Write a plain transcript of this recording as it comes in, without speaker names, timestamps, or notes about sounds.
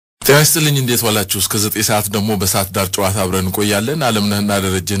ጤናስጥልኝ እንዴት ዋላችሁ እስከ 9 ሰዓት ደግሞ በሰዓት ዳር ጨዋታ አብረን እንቆያለን ዓለምነህና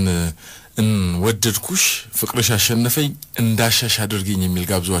ደረጀን ወደድኩሽ ፍቅርሽ አሸነፈኝ እንዳሻሽ አድርገኝ የሚል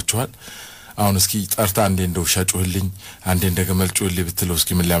ጋብዟቸዋል አሁን እስኪ ጠርታ አንዴ እንደው ሻጩህልኝ አንዴ እንደገመል ጩህልኝ ብትለው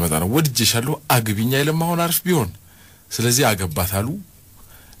እስኪ ምን ሊያመጣ ነው ወድጄሻለሁ አግቢኛ ይለማውን አርፍ ቢሆን ስለዚህ አገባታሉ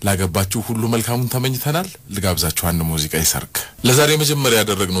ላገባችሁ ሁሉ መልካሙን ተመኝተናል ልጋብዛችሁ አንድ ሙዚቃ ይሰርክ ለዛሬ መጀመሪያ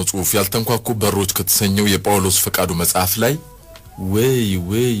ያደረግነው ጽሁፍ ያልተንኳኩ በሮች ከተሰኘው የጳውሎስ ፈቃዱ መጽሐፍ ላይ wey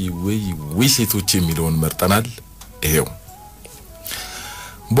wey Setoch የሚለውን መርጠናል ይሄው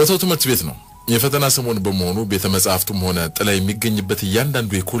ቦታው ትምህርት ቤት ነው የፈተና ሰሞን በመሆኑ ቤተ መጻሕፍቱም ሆነ ጥላ የሚገኝበት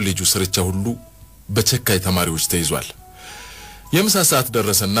እያንዳንዱ የኮሌጁ ስርቻ ሁሉ በቸካይ ተማሪዎች ተይዟል የምሳ ሰዓት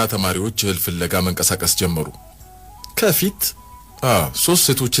ደረሰና ተማሪዎች እህል ፍለጋ መንቀሳቀስ ጀመሩ ከፊት 3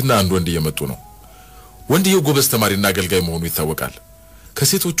 ሴቶችና አንድ ወንድ እየመጡ ነው ወንድየው ጎበዝ ተማሪና አገልጋይ መሆኑ ይታወቃል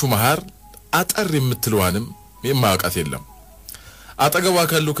ከሴቶቹ መሃል አጠር የምትለዋንም የማያውቃት የለም አጠገቧ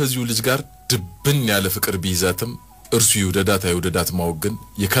ካለው ከዚሁ ልጅ ጋር ድብን ያለ ፍቅር ቢይዛትም እርሱ ይወደዳት ማወግን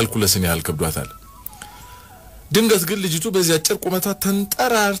የካልኩለስን ያህል ከብዷታል ድንገት ግን ልጅቱ በዚያ አጭር ቁመቷ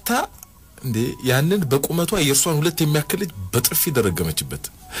ተንጠራርታ እንዴ ያንን በቁመቷ የርሷን ሁለት የሚያክል ልጅ በጥፊ ደረገመችበት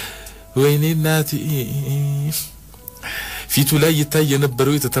ወይኔ እናቴ ፊቱ ላይ ይታይ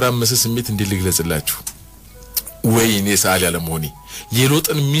የነበረው የተተራመሰ ስሜት እንዲልግለጽላችሁ ወይኔ ሳል ያለ መሆኒ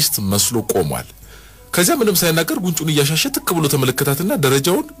የሎጥን ሚስት መስሎ ቆሟል ከዚያ ምንም ሳይናገር ጉንጩን ያሻሸ ትክ ብሎ ተመለከታትና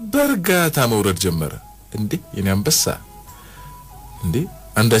ደረጃውን በርጋታ መውረድ ጀመረ እንዴ የኔ አንበሳ እንዴ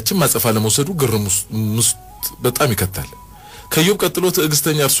አንዳችም ማጸፋ ለመውሰዱ ግርሙስ በጣም ይከታል ከዮብ ቀጥሎ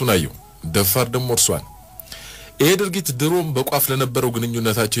ትዕግስተኛ እርሱን አየው ደፋር ደሞ እርሷን ይሄ ድርጊት ድሮም በቋፍ ለነበረው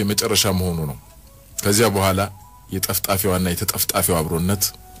ግንኙነታቸው የመጨረሻ መሆኑ ነው ከዚያ በኋላ የጠፍጣፊዋና የተጠፍጣፊው አብሮነት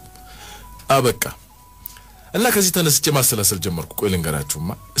አበቃ እና ከዚህ ተነስቼ ማሰላሰል ጀመርኩ ቆይ ልንገራችሁማ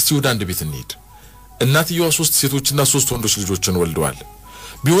እስቲ ወደ አንድ ቤት እንሂድ እናትየዋ 3 ሴቶችና 3 ወንዶች ልጆችን ወልደዋል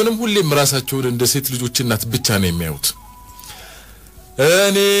ቢሆንም ሁሌም ራሳቸውን እንደ ሴት ልጆች እናት ብቻ ነው የሚያዩት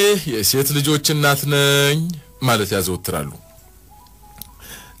እኔ የሴት ልጆች እናት ነኝ ማለት ያዘውትራሉ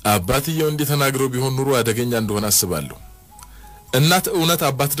አባትየው እንዴ ተናግረው ቢሆን ኑሮ አደገኛ እንደሆነ አስባለሁ እናት እውነት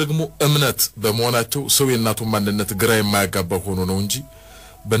አባት ደግሞ እምነት በመሆናቸው ሰው የእናቱን ማንነት ግራ የማያጋባ ሆኖ ነው እንጂ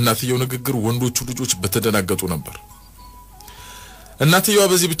በእናትየው ንግግር ወንዶቹ ልጆች በተደናገጡ ነበር እናትየዋ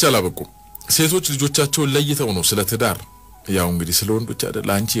በዚህ ብቻ አላበቁም ሴቶች ልጆቻቸው ለይተው ነው ስለ ትዳር ያው እንግዲህ ስለ ወንዶች አይደል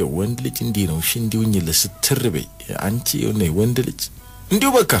አንቺ ወንድ ልጅ እንዴ ነው እሺ እንዲውኝ ለስትርበይ አንቺ ነው ወንድ ልጅ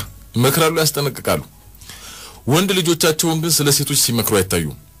እንዲው በቃ መክራሉ ያስጠነቅቃሉ ወንድ ልጆቻቸውን ግን ስለ ሴቶች ሲመክሩ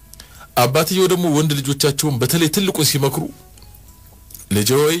አይታዩም አባትየው ደግሞ ወንድ ልጆቻቸውን በተለይ ትልቁን ሲመክሩ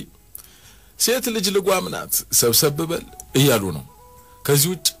ልጅ ሴት ልጅ ልጓምናት ሰብሰብበል እያሉ ነው ከዚህ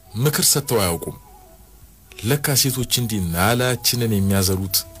ውጭ ምክር ሰጥተው አያውቁም ለካ ሴቶች እንዲ ናላችንን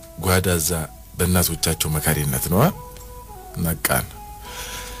የሚያዘሩት ጓዳዛ በእናቶቻቸው መካሪነት ነው ነቃን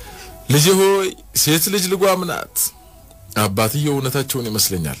ልጅ ሆይ ሴት ልጅ ልጓምናት አባትየው እውነታቸውን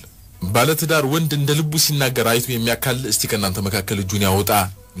ይመስለኛል ባለትዳር ወንድ እንደ ልቡ ሲናገር አይቶ የሚያካል እስቲ ከናንተ መካከል እጁን ያወጣ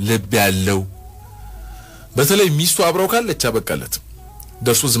ልብ ያለው በተለይ ሚስቱ አብራው ካለች አበቃለት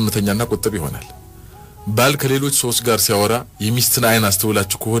ደርሶ ዝምተኛና ቁጥብ ይሆናል ባል ከሌሎች ሰዎች ጋር ሲያወራ የሚስትን አይን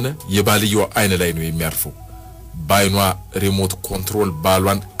አስተውላችሁ ከሆነ የባልየው አይን ላይ ነው የሚያርፈው ባይኗ ሪሞት ኮንትሮል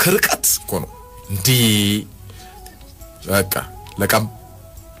ባሏን ከርቀት ኮኖ እንዲ በቃ ለቀም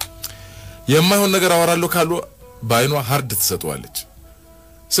የማይሆን ነገር አወራለሁ ካሉ ባይኗ ሃርድ ተሰጥዋለች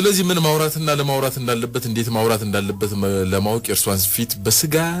ስለዚህ ምን ማውራትና ለማውራት እንዳለበት እንዴት ማውራት እንዳለበት ለማወቅ እርሷን ፊት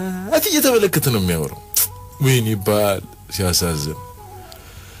በስጋት እየተመለከተ ነው የሚያወራው ወይኔ ባል ሲያሳዝን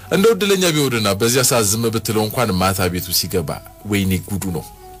እንደው ድለኛ ቢወድና በዚያ ሳዝም ብትለው እንኳን ማታ ቤቱ ሲገባ ወይኔ ጉዱ ነው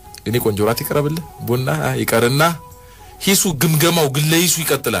እኔ ቆንጆራት ይቀርብልህ ቡና ይቀርና ሂሱ ግምገማው ግለይሱ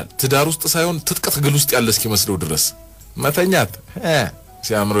ይቀጥላል ትዳር ውስጥ ሳይሆን ትጥቀት ግል ውስጥ ያለ እስኪ መስለው ድረስ መተኛት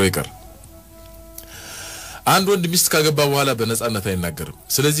ሲያምረው ይቀር አንድ ወንድ ሚስት ካገባ በኋላ በነጻነት አይናገርም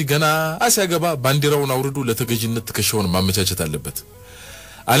ስለዚህ ገና አሲያገባ ባንዲራውን አውርዶ ለተገዥነት ተከሻውን ማመቻቸት አለበት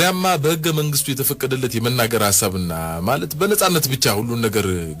አሊያማ በህገ መንግስቱ የተፈቀደለት የመናገር ሐሳብና ማለት በነጻነት ብቻ ሁሉ ነገር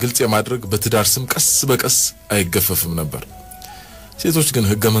ግልጽ የማድረግ በትዳር ስም ቀስ በቀስ አይገፈፍም ነበር ሴቶች ግን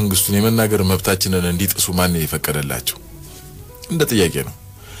ህገ መንግስቱን የመናገር መብታችንን እንዲጥሱ ማን ይፈቀደላቸው እንደ ጥያቄ ነው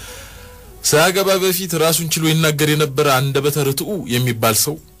ሳያገባ በፊት ራሱን ችሎ ይናገር የነበረ አንደበተ ርቱዕ የሚባል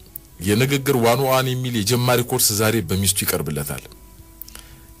ሰው የንግግር ዋንዋን የሚል የጀማሪ ኮርስ ዛሬ በሚስቱ ይቀርብለታል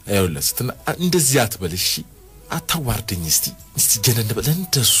አይወለስትና እንደዚህ አትበልሽ አታዋርደኝ እስቲ ጀነን በለን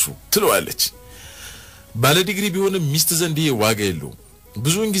እንደሱ ትለዋለች ባለ ዲግሪ ቢሆንም ሚስት ዘንድ ዋጋ የለውም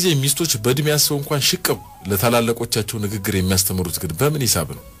ብዙውን ጊዜ ሚስቶች በእድሜ ያሰው እንኳን ሽቅብ ለታላላቆቻቸው ንግግር የሚያስተምሩት ግን በምን ሂሳብ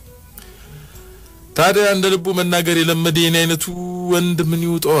ነው ታዲያ እንደ ልቡ መናገር የለመደ የኔ አይነቱ ወንድ ምን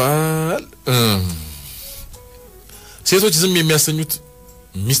ይውጣል ሴቶች ዝም የሚያሰኙት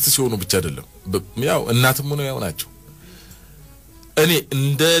ሚስት ሲሆኑ ብቻ አይደለም ያው እናትም ሆነው ያው ናቸው እኔ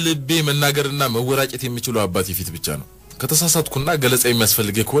እንደ ልቤ መናገርና መወራጨት የሚችሉ አባቴ ፊት ብቻ ነው ከተሳሳትኩና ገለጻ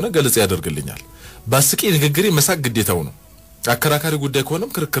የሚያስፈልገኝ ከሆነ ገለጻ ያደርግልኛል ባስቂ ንግግሬ መሳቅ ግዴታው ነው አከራካሪ ጉዳይ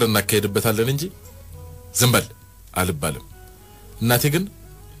ከሆነም ክርክርና አካሄድበታለን እንጂ ዝም በል አልባልም እናቴ ግን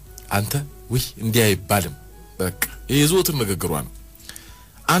አንተ ወይ እንዲህ አይባልም በቃ የዞትር ንግግሯ ነው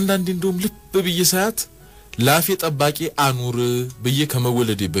አንዳንዴ እንደውም ልብ በየሰዓት ላፌ ጠባቂ አኑር በየ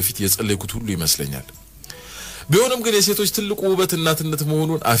ከመወለዴ በፊት የጸለይኩት ሁሉ ይመስለኛል ቢሆንም ግን የሴቶች ትልቁ ውበት እናትነት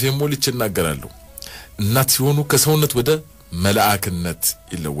መሆኑን አፌን ሞልቼ እናገራለሁ እናት ሲሆኑ ከሰውነት ወደ መላእክነት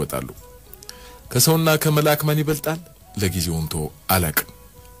ይለወጣሉ ከሰውና ከመላእክ ማን ይበልጣል ለጊዜው እንቶ አላቅም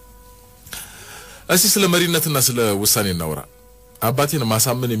እሺ ስለ መሪነትና ስለ ውሳኔ እናወራ አባቴን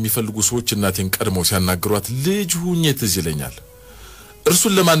ማሳመን የሚፈልጉ ሰዎች እናቴን ቀድመው ሲያናግሯት ልጅ ሁኜ ትዝ ይለኛል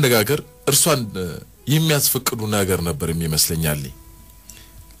እርሱን ለማነጋገር እርሷን የሚያስፈቅዱ ነገር ነበር የሚመስለኛል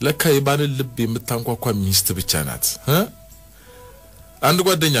ለካ የባልን ልብ የምታንኳኳ ሚስት ብቻ ናት አንድ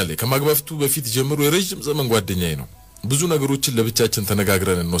ጓደኛ ላይ ከማግባቱ በፊት ጀምሮ የረጅም ዘመን ጓደኛዬ ነው ብዙ ነገሮችን ለብቻችን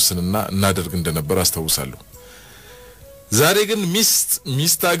ተነጋግረን እንወስንና እናደርግ እንደነበር አስተውሳለሁ ዛሬ ግን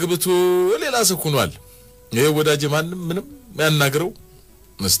ሚስት አግብቶ ሌላ ሰው ሆኗል ይሄ ወዳጅ ማንንም ምንም ያናግረው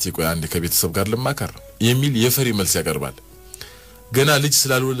እስቲ ቆይ አንዴ ከቤተሰብ ጋር ለማከር የሚል የፈሪ መልስ ያቀርባል ገና ልጅ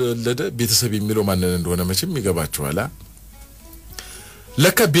ስላልወለደ ቤተሰብ የሚለው ማንነን እንደሆነ መቼም ይገባቸዋል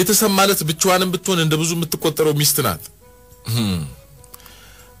ለካ ቤተሰብ ማለት ብቻዋንም ብትሆን እንደ ብዙ የምትቆጠረው ሚስት ናት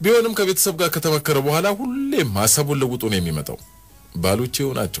ቢሆንም ከቤተሰብ ጋር ከተመከረ በኋላ ሁሌም ሐሳቡን ለውጦ ነው የሚመጣው ባሎቼ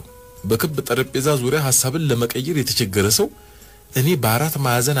ሆናቸው በክብ ጠረጴዛ ዙሪያ ሐሳብን ለመቀየር የተቸገረ ሰው እኔ በአራት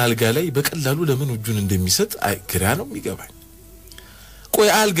ማዕዘን አልጋ ላይ በቀላሉ ለምን እጁን እንደሚሰጥ ግራ ነው የሚገባኝ ቆይ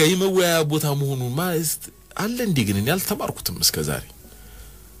አልጋ የመወያያ ቦታ መሆኑ ማለት አለ እንዴ ግን እኔ አልተማርኩትም እስከዛሬ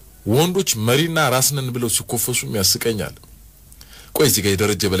ወንዶች መሪና ራስነን ብለው ሲኮፈሱም ያስቀኛል ቆይ እዚህ ጋር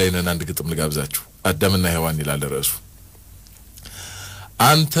የደረጀ በላይነን አንድ ግጥም ልጋብዛችሁ አዳምና ሔዋን ይላል ራሱ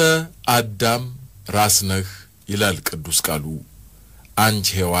አንተ አዳም ራስ ነህ ይላል ቅዱስ ቃሉ አንቺ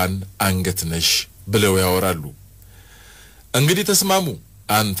ሔዋን አንገት ነሽ ብለው ያወራሉ እንግዲህ ተስማሙ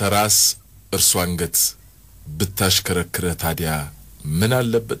አንተ ራስ እርሱ አንገት ብታሽከረክረ ታዲያ ምን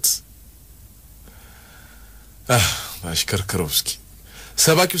አለበት አሽከርክረው እስኪ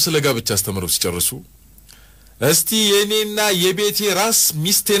ሰባኪው ስለጋ ብቻ አስተምረው ሲጨርሱ እስቲ የኔና የቤቴ ራስ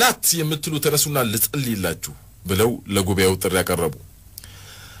ሚስቴ ናት የምትሉ ተነሱና ልጸልይላችሁ ብለው ለጉባኤው ጥሪ ያቀረቡ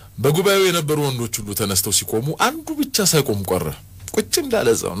በጉባኤው የነበሩ ወንዶች ሁሉ ተነስተው ሲቆሙ አንዱ ብቻ ሳይቆም ቀረ ቁጭ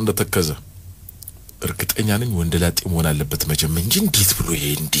እንዳለዛው እንደተከዘ እርግጠኛ ነኝ ወንደላጤ መሆን አለበት መጀመር እንጂ እንዴት ብሎ ይሄ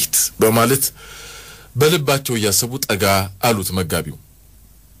እንዴት በማለት በልባቸው ያሰቡ ጠጋ አሉት መጋቢው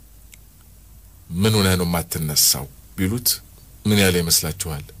ምን ሆነ ነው ማትነሳው ቢሉት ምን ያለ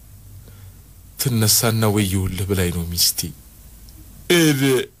ይመስላችኋል ትነሳና ወይውልህ ብላይ ነው ሚስቴ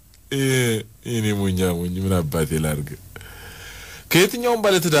እኔ ሞኝ ምን አባቴ ላርግ ከየትኛውም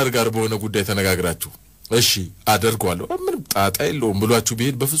ባለትዳር ጋር በሆነ ጉዳይ ተነጋግራችሁ እሺ አደርጓለሁ ምን ጣጣ የለውም ብሏችሁ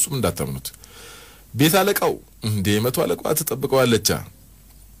ቢሄድ በፍጹም እንዳታምኑት ቤት አለቃው እንደ መቶ አለቃው ተጠብቀዋለች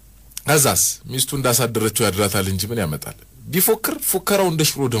አዛስ ሚስቱ እንዳሳደረችው ያድራታል እንጂ ምን ያመጣል ቢፎክር ፉከራው እንደ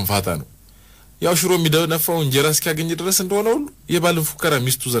ሽሮ ድንፋታ ነው ያው ሽሮ የሚደነፋው እንጀራ እስኪያገኝ ድረስ እንደሆነ ሁሉ የባልን ፉከራ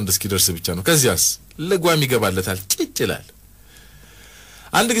ሚስቱ ዘንድ እስኪደርስ ብቻ ነው ከዚያስ ለጓም ይገባለታል ጭጭላል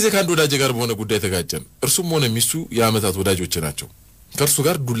አንድ ጊዜ ካንድ ወዳጅ ጋር በሆነ ጉዳይ ተጋጨን እርሱም ሆነ ሚስቱ የአመታት ወዳጆች ናቸው ከርሱ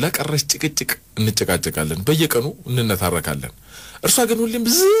ጋር ዱላ ቀረሽ ጭቅጭቅ እንጨቃጨቃለን በየቀኑ እንነታረካለን እርሷ ግን ሁሌም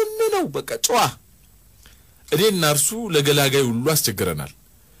ዝም ነው በቃ ጨዋ እኔና እርሱ ለገላጋይ ሁሉ አስቸግረናል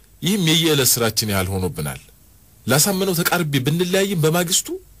ይህም የየለ ስራችን ያህል ሆኖብናል ላሳመነው ተቃርቤ ብንለያይም በማግስቱ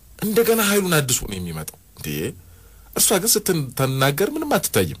እንደገና ኃይሉን አድሶ ነው የሚመጣው እንዴ እርሷ ግን ስትናገር ምንም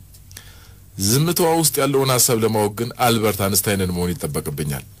አትታይም ዝምታዋ ውስጥ ያለውን ሐሳብ ለማወቅ ግን አልበርት አንስታይንን መሆን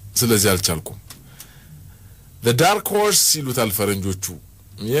ይተበቅብኛል ስለዚህ አልቻልኩም the dark horse ይሉታል ፈረንጆቹ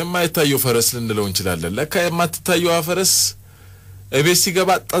የማይታየው ፈረስ ልንለው እንችላለን ለካ የማትታየው ፈረስ እቤት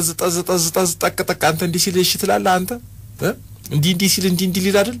ሲገባ ጠዝ ጠቅጠቅ አንተ እንዲህ ሲል እሺ ትላለህ አንተ እንዲህ ሲል እንዲህ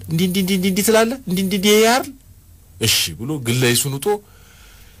ሊል አይደል እንዲህ ትላለህ እንዲህ ያር እሺ ብሎ ግላይሱን ውጦ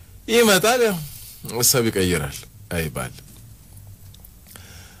ይመጣል ሐሳብ ይቀየራል አይባል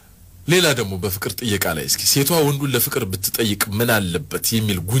ሌላ ደግሞ በፍቅር ጥየቃ ላይ እስኪ ሴቷ ወንዱን ለፍቅር ብትጠይቅ ምን አለበት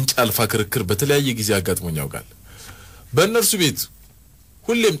የሚል ጉንጭ አልፋ ክርክር በተለያየ ጊዜ አጋጥሞኝ ያውቃል በእነርሱ ቤት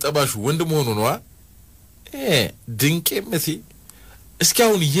ሁሌም ጠባሹ ወንድ መሆኑ ነው ድንቄ መቴ እስኪ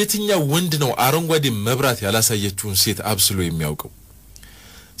አሁን የትኛው ወንድ ነው አረንጓዴ መብራት ያላሳየችውን ሴት አብስሎ የሚያውቀው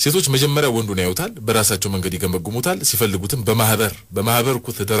ሴቶች መጀመሪያ ወንዱን ያዩታል በራሳቸው መንገድ ይገመግሙታል ሲፈልጉትም በማህበር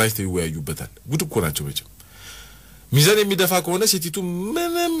እኮ ተደራጅተው ይወያዩበታል ጉድ እኮ ናቸው መቼም ሚዛን የሚደፋ ከሆነ ሴቲቱ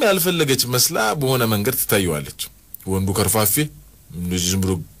ምንም ያልፈለገች መስላ በሆነ መንገድ ትታየዋለች ወንዱ ከርፋፊ እንደዚህ ዝም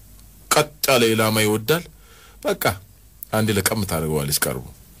ብሎ ቀጥ ያለ ኢላማ ይወዳል በቃ አንዴ ለቀም ታደርገዋለች ቀርቡ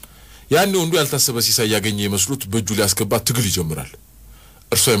ያን ወንዱ ያልታሰበ ሲሳይ ያገኘ ይመስሉት በእጁ ሊያስገባ ትግል ይጀምራል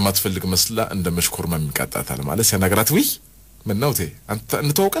እርሷ የማትፈልግ መስላ እንደመሽኮርማ የሚቃጣታል ማለት ሲያናገራት ወይ ምን ነው ቴ አንተ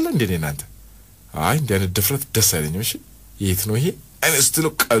እንተዋወቃለን እንዴ እናንተ አይ እንዴ አይነት ድፍረት ደስ አይለኝም እሺ የት ነው ይሄ አይነስትሎ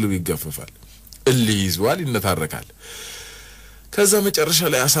ቀልቡ ይገፈፋል እልይዟል ይነታረካል ከዛ መጨረሻ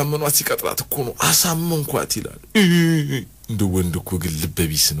ላይ አሳመኗት ሲቀጥራት እኮ ነው አሳመንኳት ይላል እንደ ወንድ እኮ ግን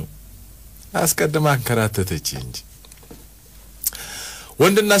ልበቢስ ነው አስቀድማ አንከራተተች እንጂ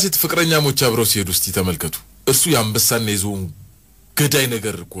ወንድና ሴት ፍቅረኛሞች አብረው ሲሄዱ እስቲ ተመልከቱ እርሱ ያንበሳና ይዞን ገዳይ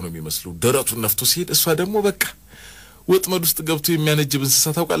ነገር እኮ ነው የሚመስለው ደረቱን ነፍቶ ሲሄድ እሷ ደግሞ በቃ ወጥመድ ውስጥ ገብቶ የሚያነጅብ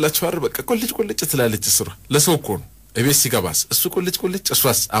እንስሳ ታውቃላችሁ አይደል በቃ ቆልጭ ትላለች ስራ ለሰው እኮ ነው እቤት ሲገባስ እሱ ቆልጭ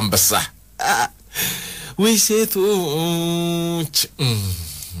እሷስ አንበሳ ወይ ሴቶች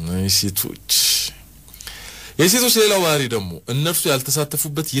የሴቶች ሌላው ባህሪ ደግሞ እነርሱ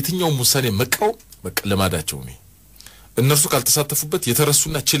ያልተሳተፉበት የትኛው ሙሳኔ መቃወም በቃ ለማዳቸው ነው እነርሱ ካልተሳተፉበት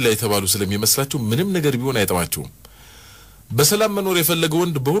የተረሱና ችላ የተባሉ ስለሚመስላቸው ምንም ነገር ቢሆን አይጠማቸውም በሰላም መኖር የፈለገ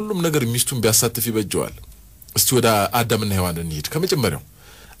ወንድ በሁሉም ነገር ሚስቱን ቢያሳትፍ ይበጀዋል እስቲ ወደ አዳምና ሔዋን እንሂድ ከመጀመሪያው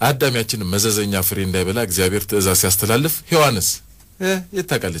አዳም ያችን መዘዘኛ ፍሬ እንዳይበላ እግዚአብሔር ትእዛዝ ሲያስተላልፍ ሔዋንስ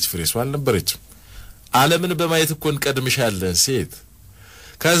የታቃለች ፍሬስ አልነበረችም ዓለምን በማየት እኮ እንቀድምሻለን ሴት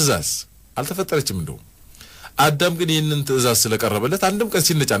ከዛስ አልተፈጠረችም እንደው አዳም ግን ይህንን ትእዛዝ ስለቀረበለት አንድም ቀን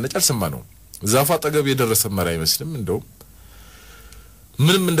ሲነጫነጭ አልሰማነው ዛፍ አጠገብ የደረሰ መራ አይመስልም እንደው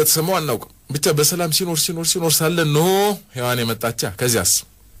ምንም እንደተሰማው አናውቅም ብቻ በሰላም ሲኖር ሳለ ነው ሔዋን የመጣቻ ከዚያስ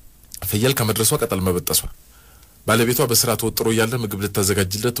ፍየል ከመድረሷ ቀጠል መበጠሷ ባለቤቷ በስራ ተወጥሮ ያለ ምግብ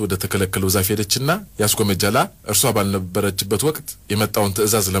ልታዘጋጅለት ወደ ተከለከለው ዛፍ ሄደችና ያስጎመጀላ እርሷ ባልነበረችበት ወቅት የመጣውን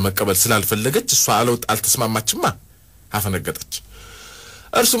ትእዛዝ ለመቀበል ስላልፈለገች እሷ አልተስማማችማ አፈነገጠች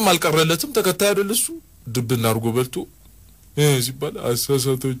እርሱም አልቀረለትም ተከታይ አይደልሱ ድብና አርጎ በልቶ ሲባል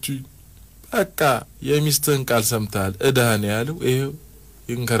አሳሳቶች በቃ የሚስትን ቃል ሰምታል እዳህን ያለው ይሄው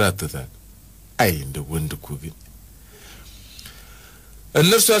ይንከራተታል አይ እንደ ወንድ እኮ ግን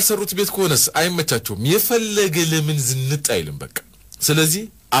እነርሱ ያልሰሩት ቤት ከሆነስ አይመቻቸውም የፈለገ ለምን ዝንጥ አይልም በቃ ስለዚህ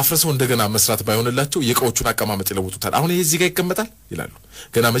አፍረሰው እንደገና መስራት ባይሆንላቸው የቃዎቹን አቀማመጥ ይለውጡታል አሁን ይሄ እዚህ ጋር ይቀመጣል ይላሉ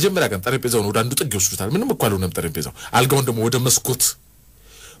ገና መጀመሪያ ቀን ጠረጴዛውን ወደ አንዱ ጥግ ይወስዱታል ምንም እኮ አልሆነም ጠረጴዛው አልጋውን ደግሞ ወደ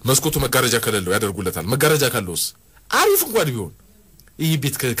መስኮቱ መጋረጃ ከሌለው ያደርጉለታል መጋረጃ ካለውስ አሪፍ እንኳን ቢሆን ይሄ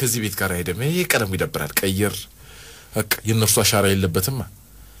ቤት ከዚህ ቤት ጋር አይደለም ይሄ ቀለም ይደብራል ቀየር በቃ የነርሱ አሻራ የለበትም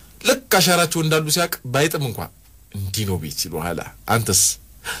ለካ አሻራቸው እንዳሉ ሲያቅ ባይጥም እንኳን እንዲህ ነው ቤት ሲሉ ኋላ አንተስ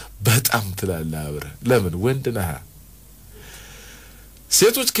በጣም ትላለህ አብረ ለምን ወንድ ነህ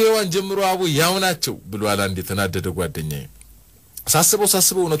ሴቶች ከሔዋን ጀምሮ አቦ ያው ናቸው ብሎ አንድ የተናደደ ጓደኛዬ ሳስበው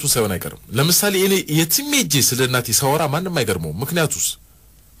እውነቱ ሳይሆን አይቀርም ለምሳሌ እኔ የትሜጄ ስለናቴ ሳወራ ማንንም አይገርመው ምክንያቱስ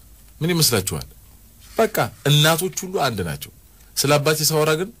ምን ይመስላችኋል በቃ እናቶች ሁሉ አንድ ናቸው ስለ አባቴ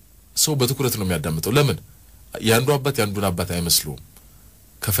ሳወራ ግን ሰው በትኩረት ነው የሚያዳምጠው ለምን ያንዱ አባት ያንዱን አባት አይመስሉም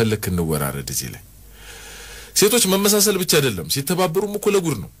ከፈለክ እንወራረድ እዚህ ላይ ሴቶች መመሳሰል ብቻ አይደለም ሲተባበሩም እኮ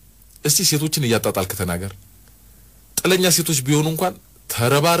ለጉድ ነው እስቲ ሴቶችን ያጣጣልክ ተናገር ጥለኛ ሴቶች ቢሆኑ እንኳን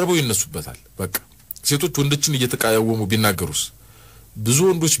ተረባረበው ይነሱበታል በቃ ሴቶች ወንዶችን እየተቃወሙ ቢናገሩስ ብዙ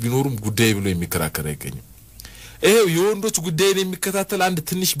ወንዶች ቢኖሩም ጉዳይ ብሎ የሚከራከር አይገኝም ይሄው የወንዶች ጉዳይን የሚከታተል አንድ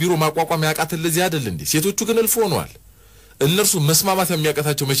ትንሽ ቢሮ ማቋቋም ያቃተል ለዚህ አይደል እንዴ ሴቶቹ ግን እልፍ ሆነዋል እነርሱ መስማማት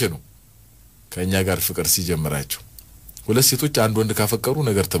የሚያቀታቸው መቼ ነው ከኛ ጋር ፍቅር ሲጀምራቸው ሁለት ሴቶች አንድ ወንድ ካፈቀሩ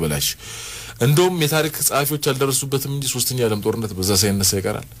ነገር ተበላሽ እንደውም የታሪክ ጻፊዎች ያልደረሱበትም እንጂ ሶስተኛው ዓለም ጦርነት በዛ ሳይነሳ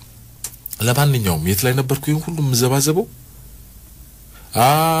ይቀራል ለማንኛውም የት ላይ ነበርኩ ይሁን ሁሉ መዘባዘበው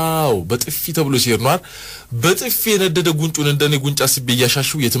አው በጥፊ ተብሎ ሲሄድ ነው በጥፊ የነደደ ጉንጩን እንደኔ ጉንጫ ሲብ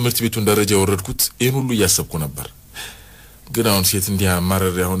ያሻሽው የትምህርት ቤቱን ደረጃ ወረድኩት ይሄን ሁሉ ያሰብኩ ነበር ግን አሁን ሴት እንዲያ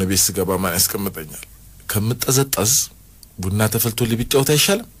ማረር ያሆነ ቤት ስገባ ማን ያስቀምጠኛል ከምጠዘጠዝ ቡና ተፈልቶ ለቢጫው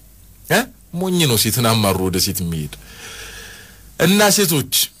ታይሻለም ሞኝ ነው ሴትን አማሩ ወደ ሴት የሚሄድ እና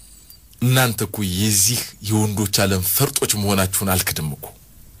ሴቶች እናንተ እኮ የዚህ የወንዶች ዓለም ፈርጦች መሆናችሁን አልክድም እኮ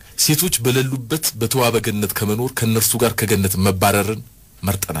ሴቶች በለሉበት በተዋበ ገነት ከመኖር ከነርሱ ጋር ከገነት መባረርን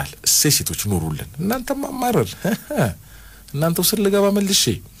መርጠናል ሴቶች ኑሩልን እናንተ ማማረር እናንተው ስለገባ መልሼ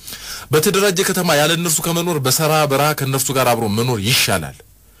በተደራጀ ከተማ ያለ እነርሱ ከመኖር በሰራ በራ ከነርሱ ጋር አብሮ መኖር ይሻላል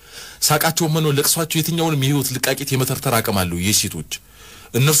ሳቃቸው መኖር ለቅሷቸው የትኛውንም የህይወት ልቃቂት የመተርተር አቅም አለው የሴቶች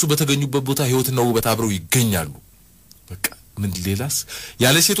እነርሱ በተገኙበት ቦታ ህይወትና ውበት አብረው ይገኛሉ በቃ ምን ሌላስ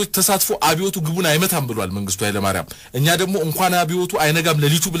ያለ ሴቶች ተሳትፎ አብዮቱ ግቡን አይመታም ብሏል መንግስቱ ኃይለማርያም እኛ ደግሞ እንኳን አብዮቱ አይነጋም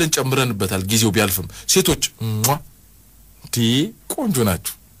ለሊቱ ብለን ጨምረንበታል ጊዜው ቢያልፍም ሴቶች ቆንጆ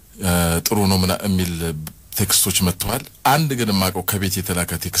ናችሁ ጥሩ ነው ምና የሚል ቴክስቶች መጥተዋል አንድ ግን ማቀው ከቤት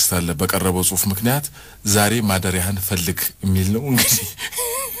የተላከ ቴክስት አለ በቀረበው ጽሁፍ ምክንያት ዛሬ ማደሪያህን ፈልግ የሚል ነው እንግዲህ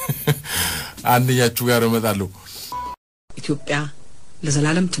አንኛችሁ ጋር እመጣለሁ ኢትዮጵያ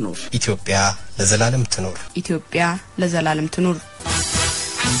ለዘላለም ትኖር። ኢትዮጵያ ለዘላለም ትኖር። ኢትዮጵያ ለዘላለም ትኖር።